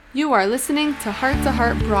You are listening to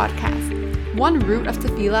Heart broadcast. One root of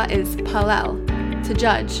Tefillah is palel, to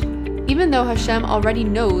judge. Even though Hashem already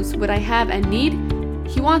knows what I have and need,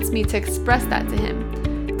 He wants me to express that to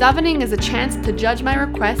Him. Davening is a chance to judge my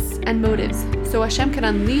requests and motives, so Hashem can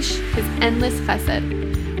unleash His endless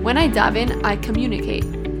chesed. When I daven, I communicate.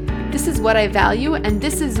 This is what I value, and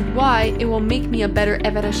this is why it will make me a better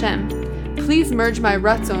Eved Hashem. Please merge my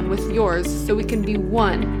ratzon with yours so we can be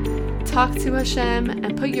one. Talk to Hashem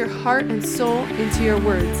and put your heart and soul into your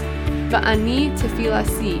words. Va'ani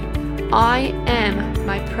tefillasi. I am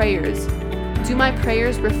my prayers. Do my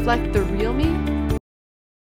prayers reflect the real me?